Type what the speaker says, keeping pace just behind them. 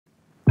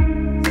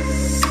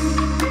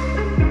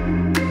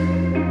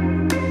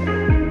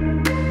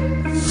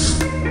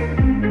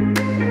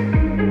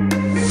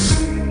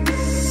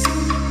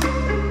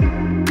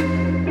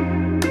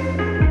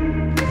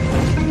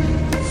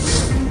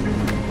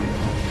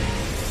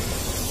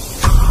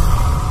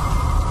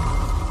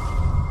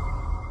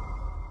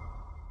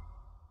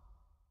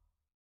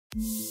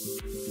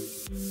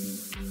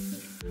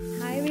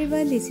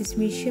this is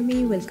me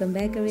Shami. Welcome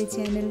back our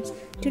channel.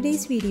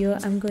 Today's video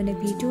I'm gonna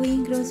be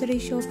doing grocery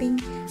shopping.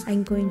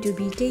 I'm going to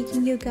be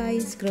taking you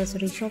guys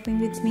grocery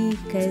shopping with me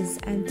because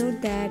I thought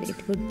that it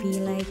would be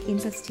like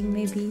interesting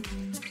maybe.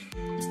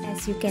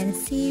 As you can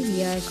see,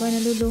 we are going to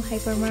Lulu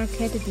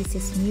Hypermarket. This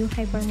is new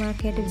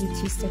hypermarket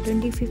which is the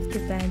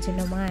 25th branch in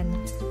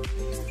Oman.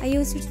 I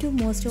used to do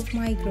most of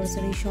my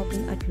grocery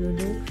shopping at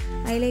Lulu.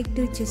 I like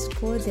to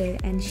just go there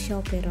and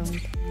shop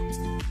around.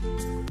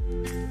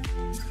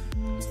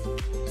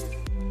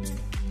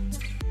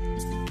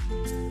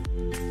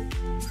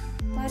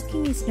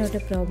 Parking is not a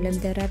problem,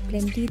 there are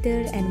plenty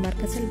there, and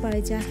Markaz Al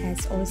Bahja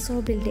has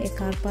also built a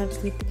car park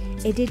with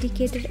a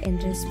dedicated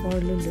entrance for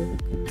Lulu.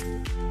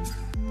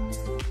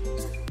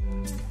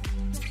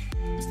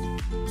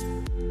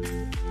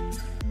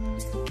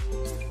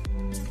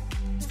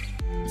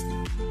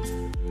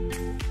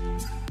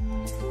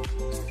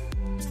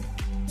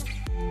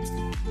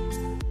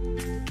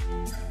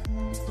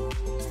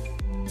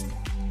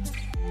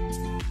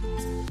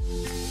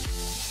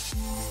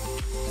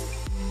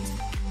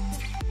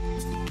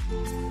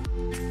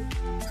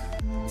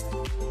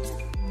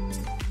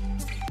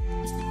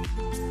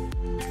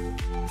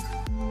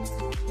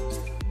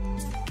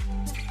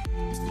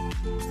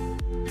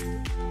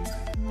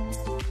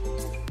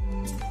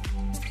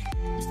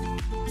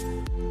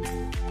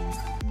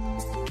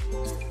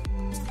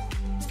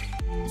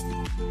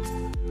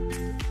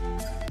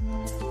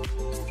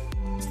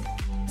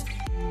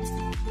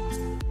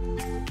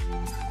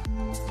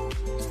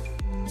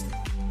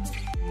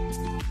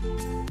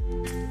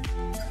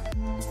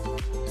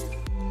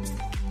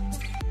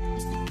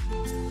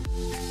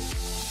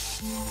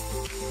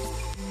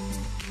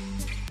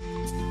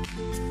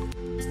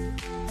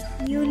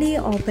 Newly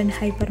opened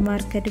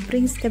hypermarket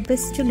brings the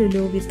best to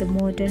Lulu with the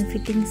modern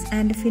fittings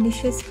and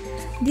finishes.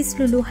 This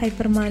Lulu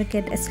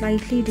hypermarket is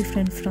slightly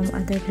different from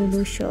other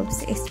Lulu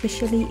shops,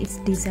 especially its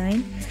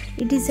design.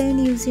 It is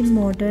designed using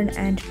modern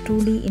and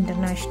truly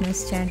international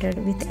standard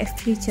with a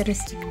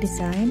futuristic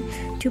design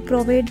to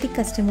provide the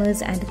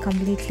customers and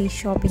completely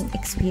shopping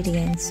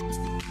experience.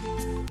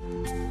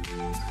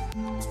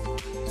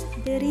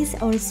 There is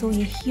also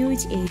a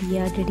huge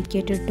area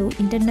dedicated to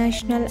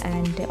international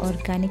and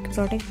organic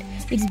product.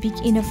 It's big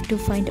enough to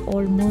find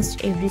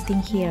almost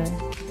everything here.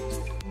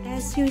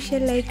 As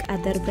usual, like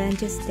other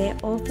branches, they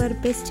offer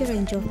best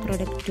range of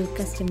product to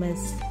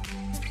customers.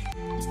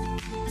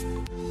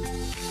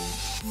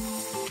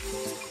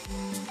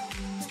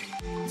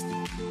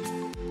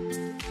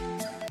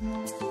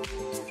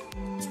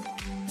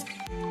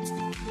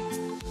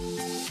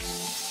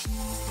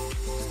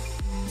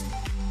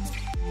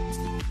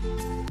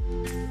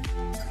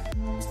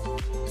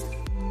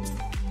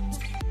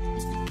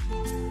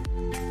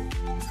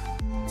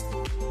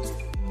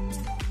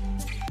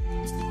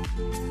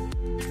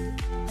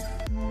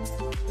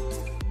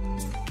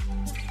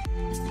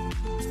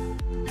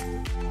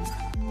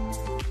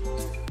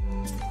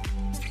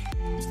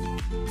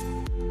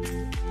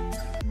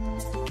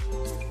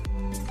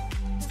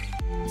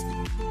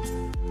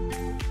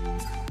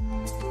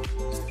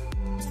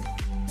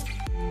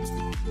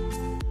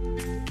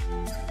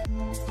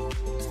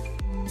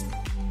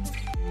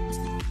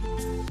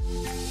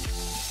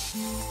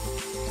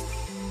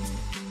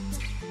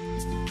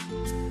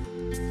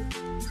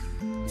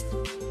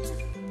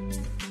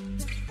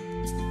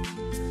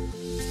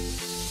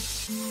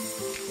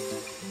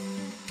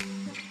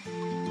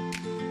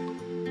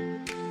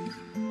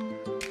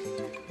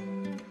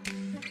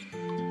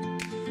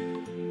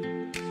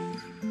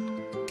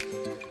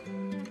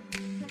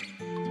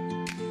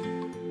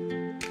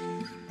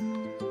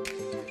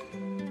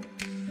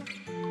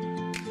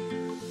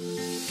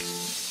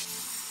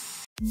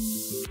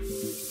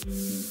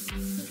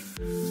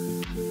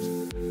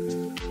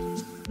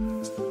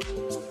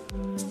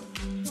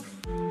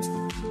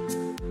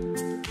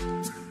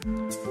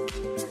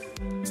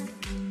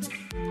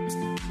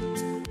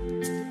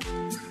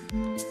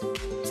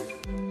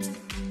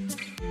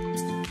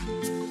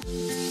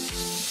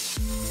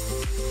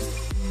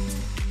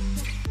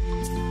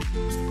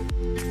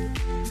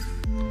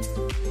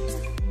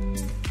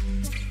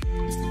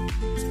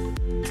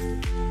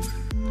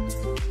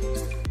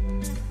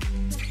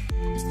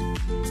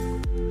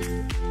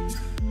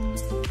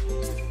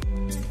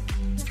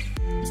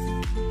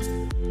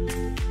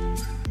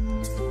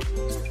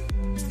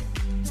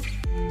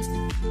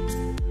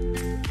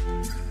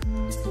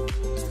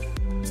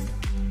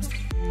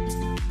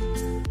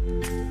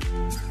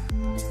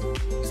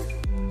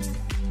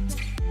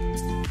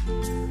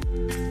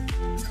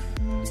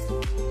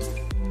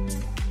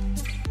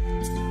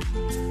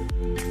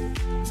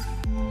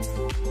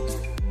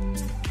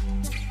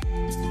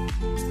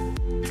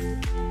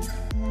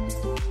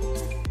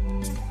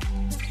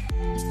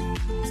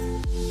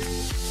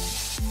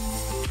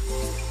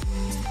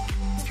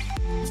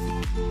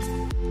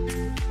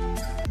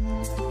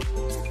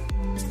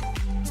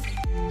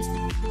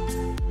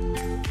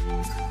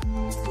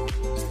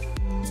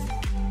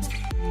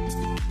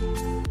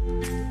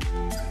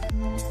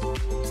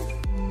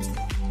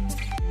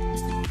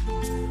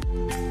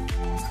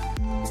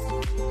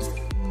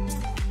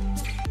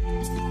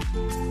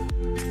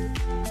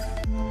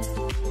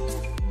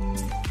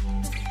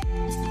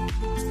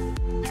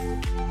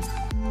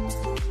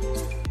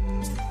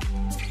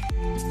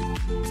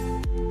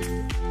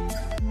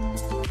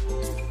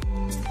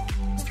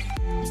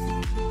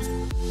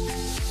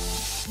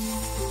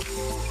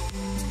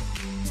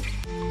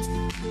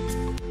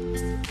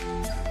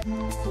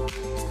 guys.